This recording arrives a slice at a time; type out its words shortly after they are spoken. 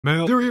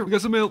Mail. They're here. We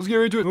got some mail. Let's get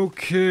right into it.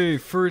 Okay,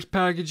 first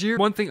package here.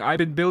 One thing, I've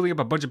been building up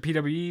a bunch of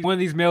PWEs. One of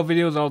these mail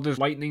videos, I'll just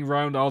lightning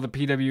round all the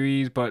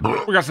PWEs, but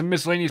we got some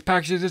miscellaneous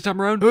packages this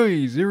time around.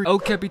 Hey, zeeree. El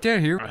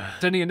Capitan here.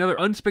 Sending another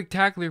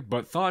unspectacular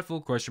but thoughtful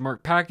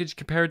package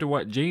compared to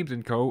what James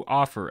 & Co.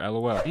 offer,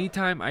 lol.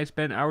 Anytime I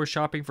spend hours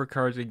shopping for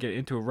cards and get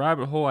into a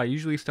rabbit hole, I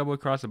usually stumble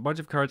across a bunch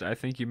of cards I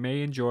think you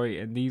may enjoy,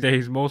 and these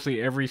days,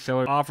 mostly every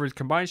seller offers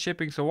combined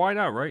shipping, so why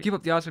not, right? Keep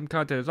up the awesome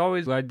content as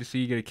always. Glad to see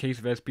you get a case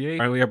of SBA.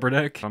 Finally upper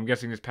deck. I'm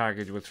guessing this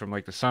package was from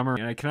like the summer,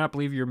 and I cannot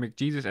believe your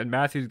McJesus and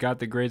Matthews got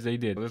the grades they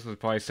did. This was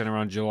probably sent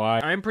around July.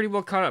 I'm pretty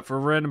well caught up for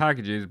random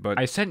packages, but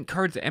I sent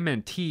cards to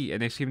MNT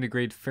and they seem to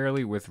grade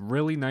fairly with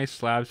really nice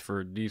slabs for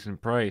a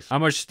decent price. How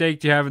much stake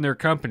do you have in their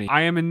company?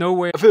 I am in no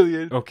way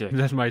affiliated. Okay,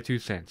 that's my 2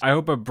 cents. I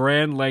hope a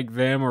brand like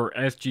them or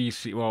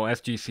SGC, well,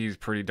 SGC is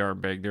pretty darn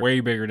big. They're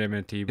way bigger than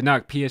MNT. They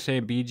knock PSA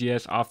and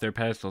BGS off their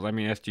pedestals. I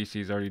mean,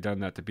 SGC's already done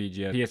that to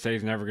BGS. PSA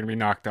is never going to be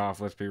knocked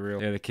off, let's be real.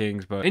 They're the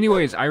kings, but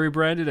anyways, I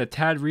rebranded a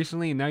tad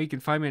recently, and now you can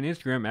find me on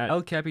Instagram at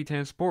El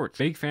Capitan Sports.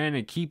 Big fan,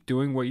 and keep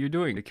doing what you're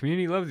doing. The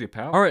community loves you,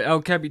 pal. Alright,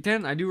 El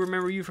Capitan, I do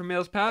remember you from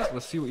mails past.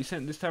 Let's see what you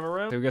sent this time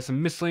around. So we got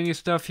some miscellaneous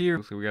stuff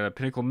here. So we got a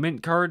Pinnacle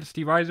Mint card,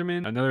 Steve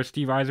Yzerman, another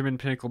Steve Yzerman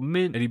Pinnacle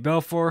Mint, Eddie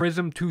Belfour,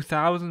 Prism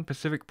 2000,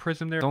 Pacific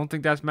Prism there. Don't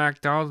think that's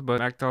McDowell's, but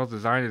McDowell's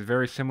design is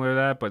very similar to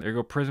that, but there you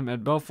go, Prism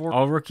Ed Belfour.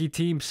 All rookie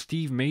team,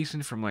 Steve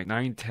Mason from like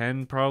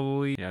 910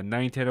 probably. Yeah,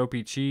 910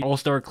 o-pee-chee.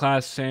 All-Star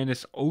class,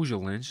 Sandus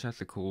Ojalynch.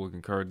 That's a cool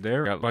looking card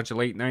there. Got a bunch of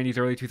late 90s,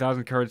 early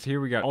 2000 cards here.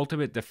 We got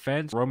Ultimate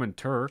Defense, Roman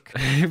Turk.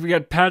 We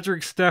got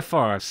Patrick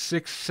Stefan,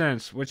 6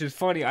 cents, which is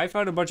funny. I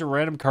found a bunch of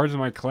random cards in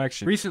my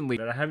collection recently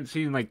that I haven't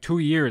seen in like 2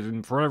 years,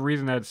 and for whatever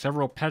reason I had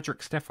several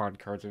Patrick Stefan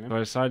cards in it. So I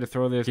decided to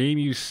throw this game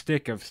used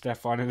stick of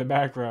Stefan in the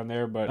background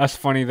there, but that's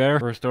funny there.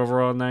 First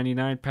overall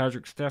 99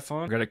 Patrick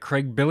Stefan. We got a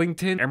Craig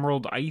Billington,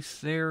 Emerald Ice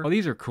there. Oh,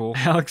 these are cool.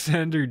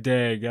 Alexander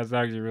Dag, that's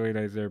actually really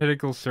nice there.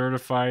 Pinnacle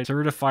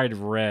Certified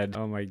Red.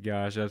 Oh my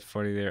gosh, that's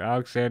funny there.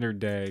 Alexander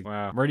Dag.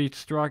 Wow. Ready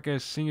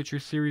Straka's signature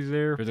series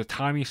there. There's a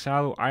Tommy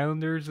Salo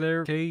Islanders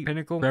there. Okay,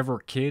 Pinnacle. Trevor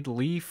Kidd,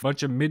 Leaf.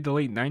 Bunch of mid to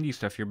late 90s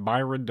stuff here.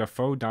 Byron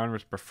Dafoe,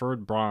 Donruss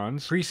Preferred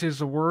Bronze. Crease is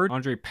the word.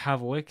 Andre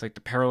Pavlik, like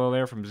the parallel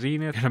there from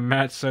Zenith. And a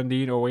Matt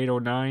Sundin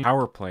 0809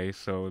 power play.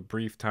 So a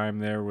brief time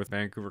there with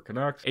Vancouver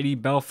Canucks. Eddie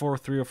Belfour,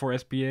 304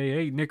 SBA.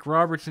 Hey, Nick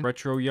Robertson,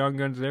 Retro Young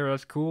Guns there.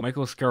 That's cool.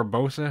 Michael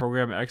Scarbosa,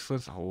 Program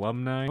Excellence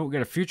alumni. Oh, we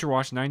got a Future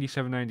Watch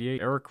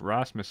 9798. Eric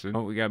Rasmussen.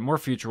 Oh, we got more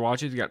Future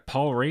Watches. We got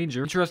Paul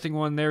Ranger. Interesting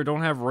one there.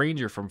 Don't have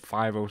Ranger from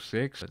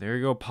 506. But there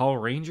you go, Paul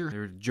Ranger.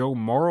 There's Joe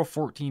Morrow,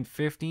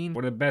 1415.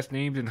 One of the best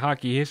names in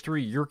hockey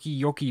history. Yurki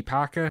Yoki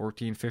Paka,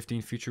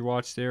 1415 Future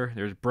Watch there.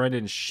 There's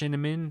Brendan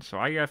Shinneman. So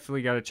I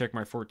definitely got to check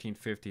my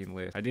 1415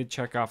 list. I did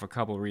check off a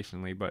couple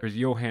recently, but there's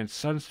Johan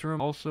Sundstrom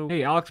also.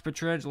 Hey, Alex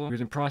Pietrangelo. He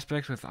was in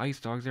Prospects with Ice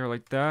Dogs there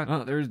like that.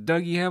 Oh, there's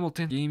Dougie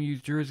Hamilton. Game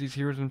used jerseys,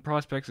 heroes, and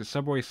prospects. The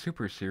Subway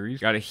Super Series.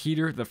 Got a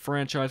Heater, the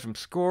franchise from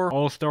Score.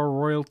 All-Star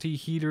Royalty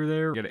Heater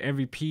there. Got an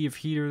MVP of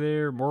Heater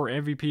there. More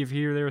MVP of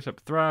Heater there.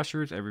 Except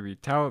Thrashers. MVP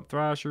Talent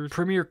Thrashers.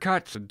 Premier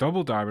Cuts. A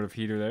double diamond of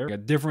Heater there.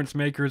 Got Difference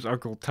Makers.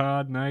 Uncle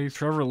Todd. Nice.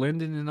 Trevor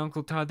Linden and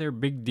Uncle Todd there.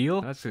 Big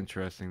deal. That's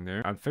interesting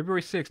there. On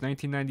February 6,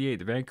 1998,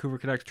 the Vancouver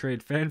Canucks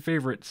trade fan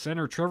favorite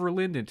center Trevor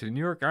Linden to the New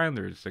York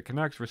Islanders. The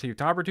Canucks received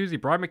Todd Bertuzzi,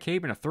 Brian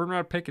McCabe, and a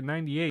third-round pick in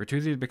 98.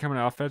 Bertuzzi has become an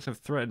offensive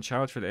threat and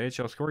challenge for the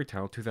AHL scoring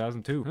title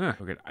 2002.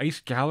 Look at Ice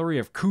Gallery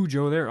of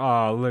Cujo there.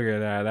 Oh, look at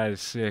that. That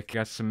is sick.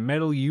 Got some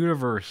Metal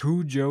Universe.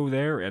 Cujo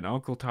there and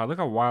Uncle Todd. Look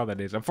how wild that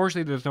is.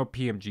 Unfortunately, there's no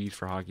PMGs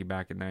for hockey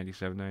back in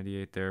 97,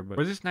 98 there. But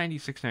was this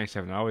 96,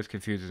 97? It always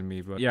confuses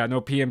me. But yeah,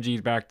 no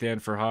PMGs back then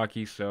for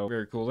hockey. So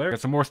very cool there.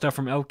 Got some more stuff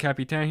from El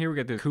Capitan here. We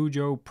got this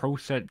Cujo Pro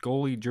Set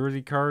goalie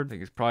jersey card. I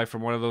think it's probably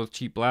from one of those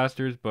cheap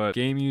blasters. But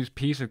game used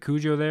piece of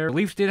Cujo there. The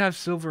Leafs did have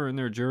silver in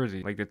their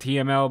jersey. Like the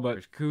TML, but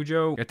there's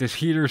Cujo. Got this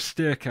Heater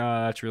stick.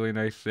 That's really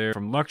nice there.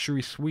 From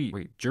Luxury Suite.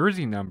 Wait,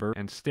 jersey number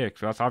and stick.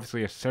 So that's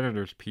obviously a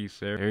Senator's piece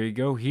there. There you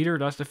go. Heater,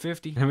 that's the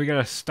 50. And we got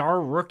a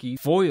Star Rookie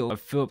foil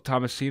of Philip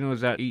Tomasino.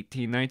 Is that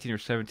 1819 or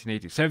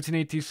 1718?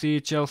 1718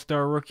 CHL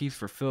Star Rookies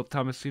for Philip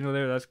Tomasino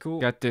there. That's cool.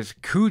 Got this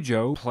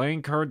Cujo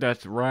playing card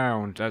that's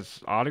round.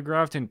 That's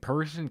autographed in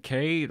person.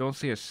 K. You don't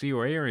see a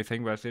COA or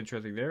anything, but that's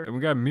interesting there. And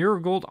we got Mirror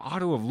Gold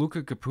Auto of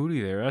Luca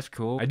Caputi there. That's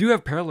cool. I do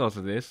have parallels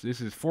of this.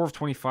 This is 4 of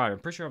 25. I'm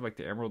pretty sure I have like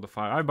the Emerald of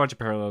 5. I have a bunch of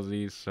parallels of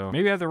these, so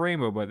maybe I have the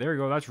Rainbow, but there you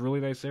go. That's really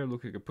nice there.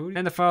 Luca Caputi.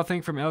 And the final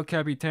thing from El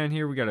Capitan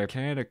here, we got a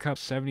Canada Cup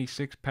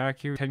 76 pack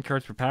here. 10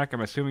 cards per pack.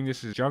 I'm assuming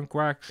this is Junk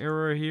Wax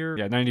era here.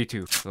 Yeah,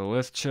 92. So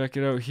let's check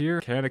it out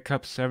here. Canada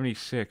Cup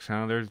 76,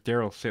 huh? There's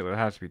Daryl Sittler. It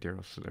has to be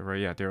Daryl Sittler, right?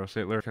 Yeah, Daryl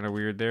Sittler. Kind of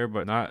weird there,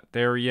 but not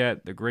there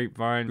yet. The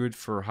Grapevine, good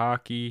for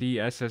hockey. The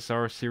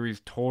SSR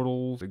Series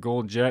Totals. The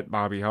Gold Jet,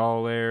 Bobby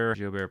Hall there.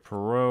 Gilbert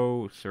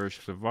Perreault,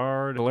 Serge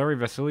Savard. Valeri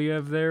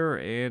Vasiliev there,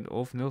 and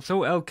Ulf Nilsson.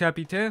 So El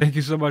Capitan, thank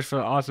you so much for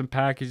the awesome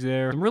package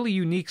there. Some really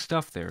unique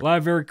stuff there. A lot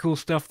of very cool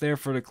stuff there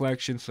for the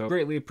collection, so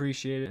greatly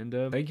appreciate it,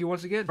 and thank you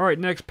once again. Alright,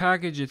 next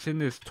package, it's in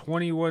this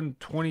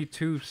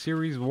 21-22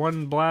 Series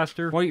 1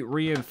 blaster, white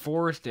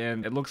reinforced,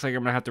 and it looks like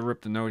I'm gonna have to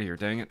rip the note here,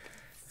 dang it.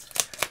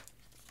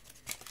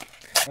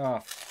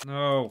 Oh.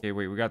 No. Okay,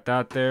 wait, we got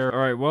that there.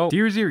 Alright, well,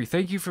 dear Zeeree,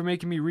 thank you for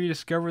making me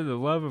rediscover the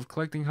love of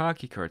collecting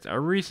hockey cards. I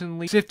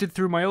recently sifted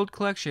through my old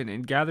collection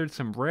and gathered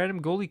some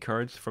random goalie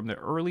cards from the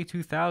early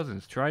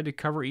 2000s. Tried to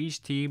cover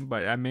each team,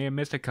 but I may have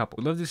missed a couple.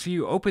 Would love to see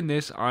you open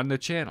this on the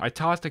channel. I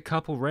tossed a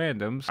couple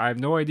randoms. I have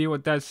no idea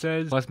what that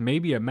says, plus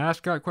maybe a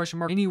mascot question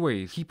mark.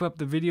 Anyways, keep up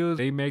the videos.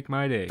 They make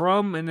my day.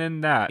 From and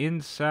then that.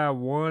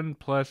 Insa1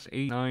 plus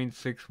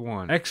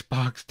 8961.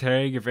 Xbox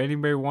tag if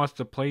anybody wants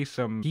to play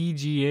some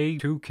PGA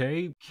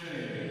 2K.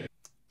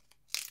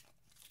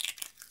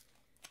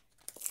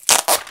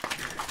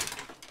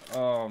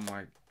 Oh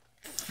my.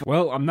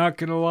 Well, I'm not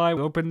gonna lie,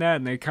 we opened that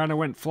and they kind of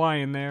went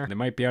flying there. They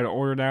might be out of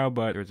order now,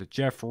 but there's a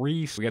Jeff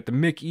Reese. We got the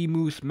Mick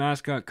Moose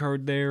mascot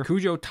card there.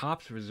 Cujo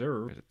Topps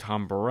Reserve. There's a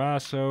Tom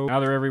Barrasso. Now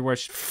they're everywhere.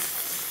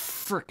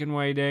 Freaking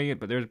way, dang it.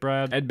 But there's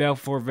Brad. Ed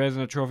Belfour,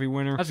 Vezina Trophy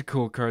winner. That's a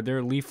cool card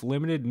there. Leaf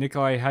Limited.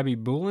 Nikolai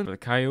Habibulin for the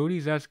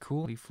Coyotes. That's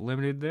cool. Leaf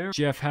Limited there.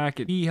 Jeff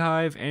Hackett.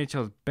 Beehive.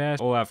 NHL's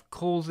best. Olaf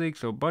Kolzig.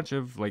 So a bunch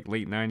of like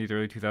late 90s,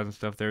 early 2000s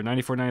stuff there.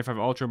 94-95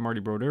 Ultra. Marty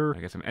Brodeur. I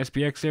got some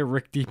SPX there.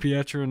 Rick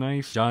DiPietro.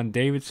 Nice. John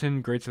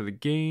Davidson. Greats of the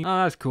game.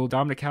 Oh, that's cool.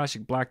 Dominic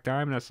Hasek. Black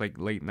Diamond. That's like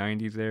late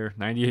 90s there.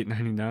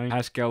 98-99.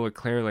 Pascal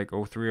Leclerc. Like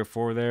 03 or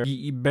 04 there.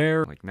 E.E.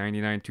 Bear. Like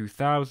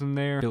 99-2000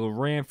 there. Bill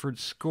Ranford.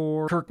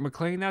 Score. Kirk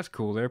McLean. That's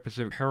cool there.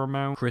 Pacific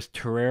Paramount. Chris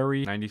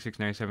Terreri,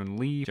 96-97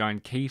 Lee. John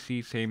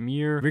Casey, same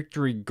year.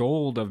 Victory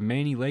Gold of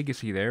Manny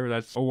Legacy there.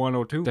 That's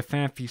 0102.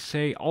 Stefan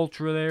Fissé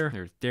Ultra there.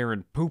 There's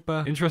Darren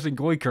Pupa. Interesting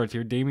goalie cards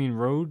here. Damian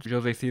Rhodes.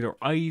 Jose Theodore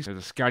Ice. There's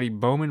a Scotty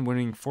Bowman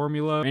winning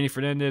formula. Manny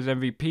Fernandez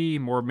MVP.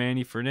 More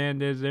Manny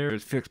Fernandez there.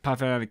 There's Felix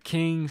Paffin of the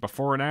Kings.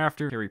 Before and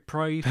after. Terry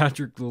Price.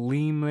 Patrick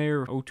Lalime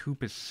there. 02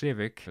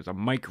 Pacific. There's a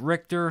Mike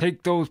Richter.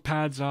 Take those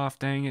pads off,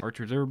 dang it.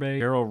 Archer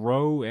Zerbe. Daryl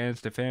Rowe and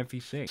Stefan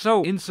Fissé.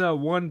 So, Insa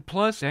 1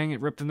 Plus. Dang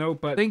it, ripped the note.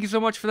 But thank you so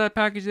much for that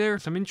package there.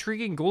 Some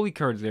intriguing goalie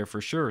cards there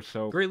for sure.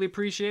 So greatly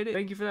appreciate it.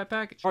 Thank you for that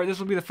package. Alright, this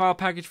will be the final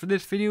package for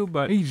this video.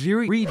 But hey,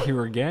 Zeeree, Reid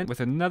here again with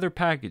another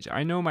package.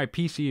 I know my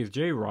PC is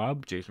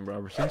J-Rob, Jason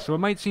Robertson, so it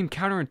might seem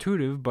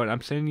counterintuitive, but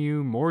I'm sending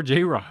you more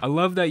J-Rob. I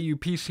love that you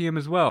PC him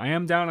as well. I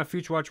am down on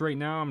Future Watch right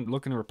now. I'm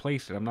looking to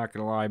replace it. I'm not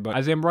gonna lie. But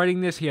as I'm writing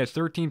this, he has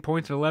 13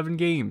 points in 11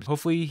 games.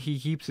 Hopefully he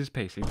keeps his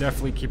pace. He's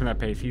definitely keeping that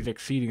pace. He's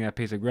exceeding that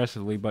pace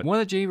aggressively. But one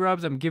of the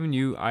J-Robs I'm giving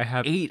you, I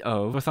have 8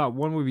 of. I thought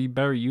one would be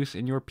better use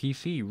in your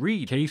PC.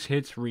 Reid. Case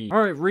hits Reid.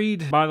 Alright,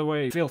 Reid, by the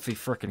way, filthy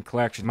freaking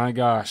collection. My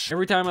gosh.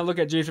 Every time I look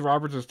at Jason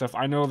Robertson stuff,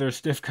 I know there's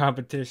stiff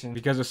competition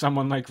because of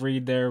someone like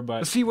Reid there, but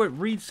let's see what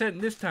Reid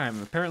sent this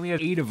time. Apparently he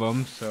has 8 of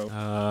them,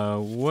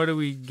 so what do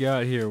we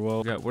got here?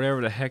 Well, we got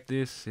whatever the heck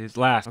this is.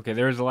 Last. Okay,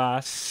 there's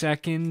last.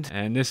 Second,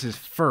 and this is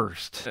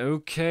first.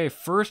 Okay,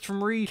 first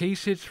from Reid.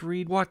 Case hits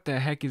Reid. What the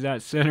heck is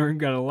that center?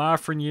 Got a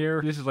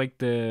Lafreniere. This is like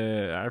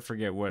the, I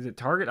forget what. Is it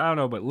Target? I don't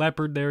know, but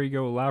Leopard. There you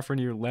go.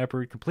 Lafreniere,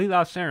 Leopard. Complete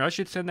last center. I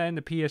should send that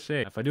into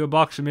PSA. If I do a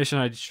box submission,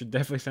 I should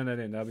definitely send that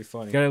in. That'll be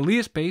funny. Got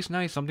Elias base,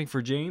 nice. Something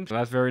for James. So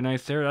that's very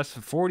nice there. That's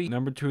the 40.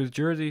 Number 2 is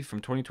jersey from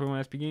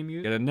 2021 SP Game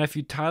Use. Got a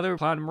Nephew Tyler,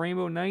 Platinum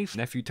Rainbow, nice.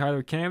 Nephew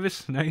Tyler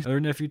canvas, nice. Other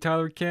Nephew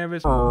Tyler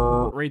canvas,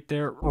 right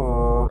there.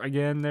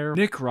 Again there.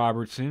 Nick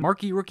Robertson,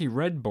 Marquee Rookie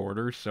red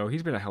border, so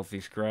he's been a healthy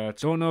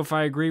scratch. Don't know if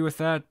I agree with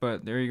that,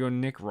 but there you go.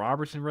 Nick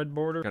Robertson red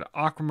border. Got an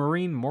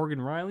Aquamarine,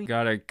 Morgan Riley.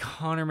 Got a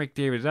Connor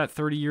McDavid. Is that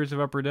 30 years of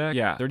upper deck?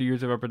 Yeah, 30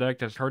 years of upper deck.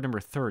 That's card number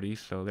 30,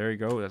 so there you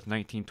go. That's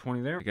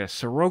 1920 there. We got a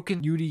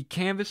Sorokin UD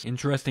canvas.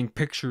 Interesting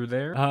picture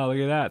there. Look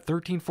at that.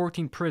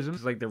 1314 Prism.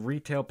 It's like the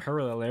retail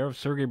parallel there of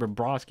Sergei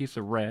Bobrovsky. It's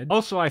a red.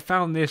 Also, I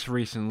found this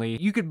recently.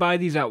 You could buy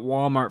these at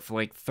Walmart for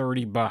like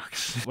 30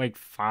 bucks. Like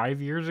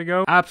 5 years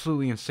ago.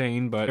 Absolutely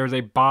insane, but there's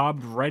a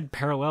Bob red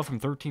parallel from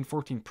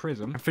 1314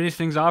 Prism. I finished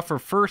things off for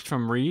first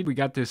from Reid. We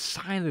got this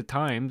Sign of the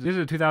Times. This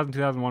is a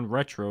 2000-2001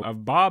 retro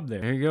of Bob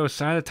there. There you go.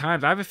 Sign of the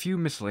Times. I have a few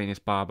miscellaneous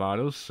Bob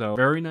autos, so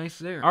very nice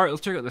there. Alright,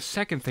 let's check out the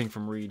second thing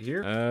from Reid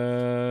here.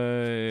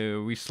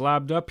 We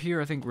slabbed up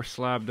here. I think we're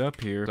slabbed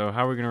up here. So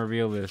how are we going to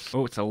reveal this?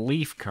 Oh, it's a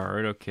Leaf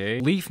card. Okay.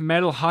 Leaf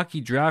Metal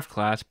Hockey Draft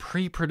Class.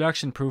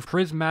 Pre-production proof.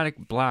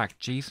 Prismatic Black.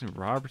 Jason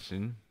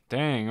Robertson.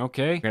 Dang,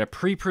 okay. Got a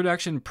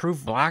pre-production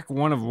proof black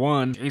 1 of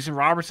 1. Jason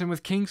Robertson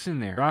with Kingston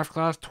there. Draft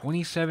class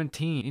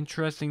 2017.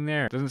 Interesting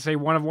there. Doesn't say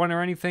 1 of 1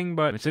 or anything,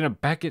 but it's in a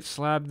Beckett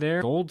slab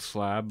there. Gold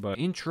slab, but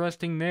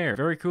interesting there.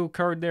 Very cool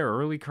card there.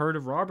 Early card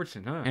of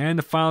Robertson, huh? And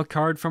the final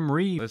card from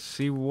Reid. Let's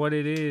see what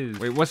it is.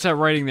 Wait, what's that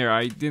writing there?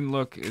 I didn't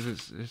look.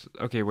 Is this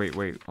okay, wait.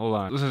 Hold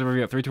on. Let's just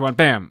review it. 3, 2, 1.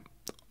 Bam.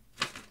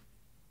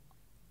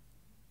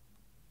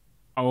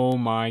 Oh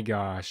my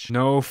gosh.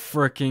 No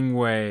freaking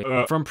way.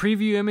 From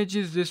preview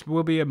images, this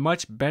will be a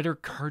much better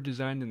card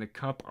design than the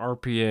Cup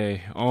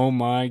RPA. Oh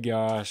my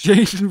gosh.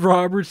 Jason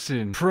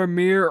Robertson.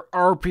 Premier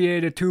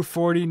RPA to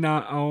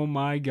 249. Oh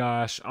my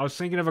gosh. I was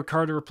thinking of a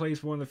card to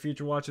replace one of the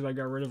future watches I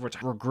got rid of, which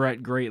I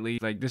regret greatly.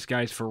 Like, this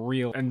guy's for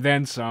real. And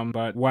then some.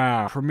 But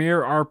wow.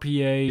 Premier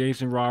RPA.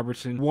 Jason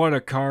Robertson. What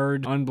a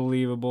card.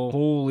 Unbelievable.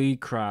 Holy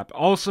crap.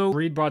 Also,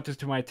 Reid brought this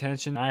to my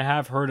attention. I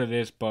have heard of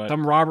this, but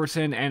some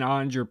Robertson and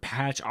Onger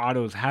patch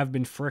autos videos have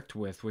been fricked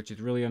with, which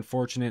is really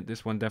unfortunate.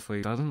 This one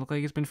definitely doesn't look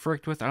like it's been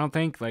fricked with. I don't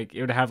think, like,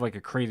 it would have, like,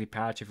 a crazy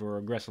patch if it were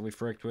aggressively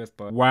fricked with,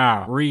 but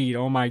wow. Reid,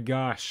 oh my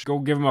gosh. Go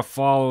give him a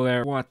follow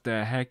there. What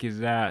the heck is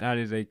that? That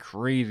is a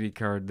crazy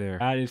card there.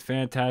 That is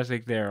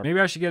fantastic there. Maybe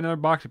I should get another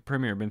box of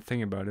Premier. I've been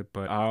thinking about it,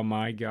 but oh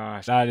my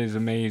gosh. That is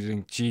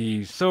amazing.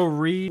 Jeez. So,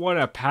 Reid, what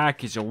a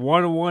package. A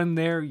 1-1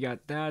 there. You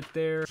got that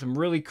there. Some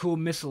really cool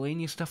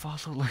miscellaneous stuff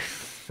also.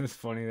 That's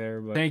funny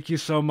there, but thank you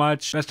so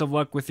much. Best of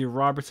luck with your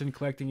Robertson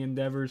collecting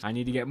endeavors. I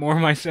need to get more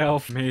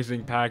myself.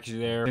 Amazing package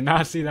there. Did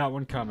not see that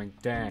one coming.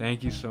 Damn.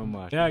 Thank you so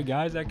much. Yeah,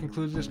 guys, that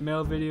concludes this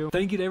mail video.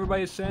 Thank you to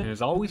everybody who sent. And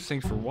as always,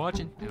 thanks for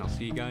watching, and I'll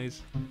see you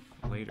guys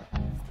later.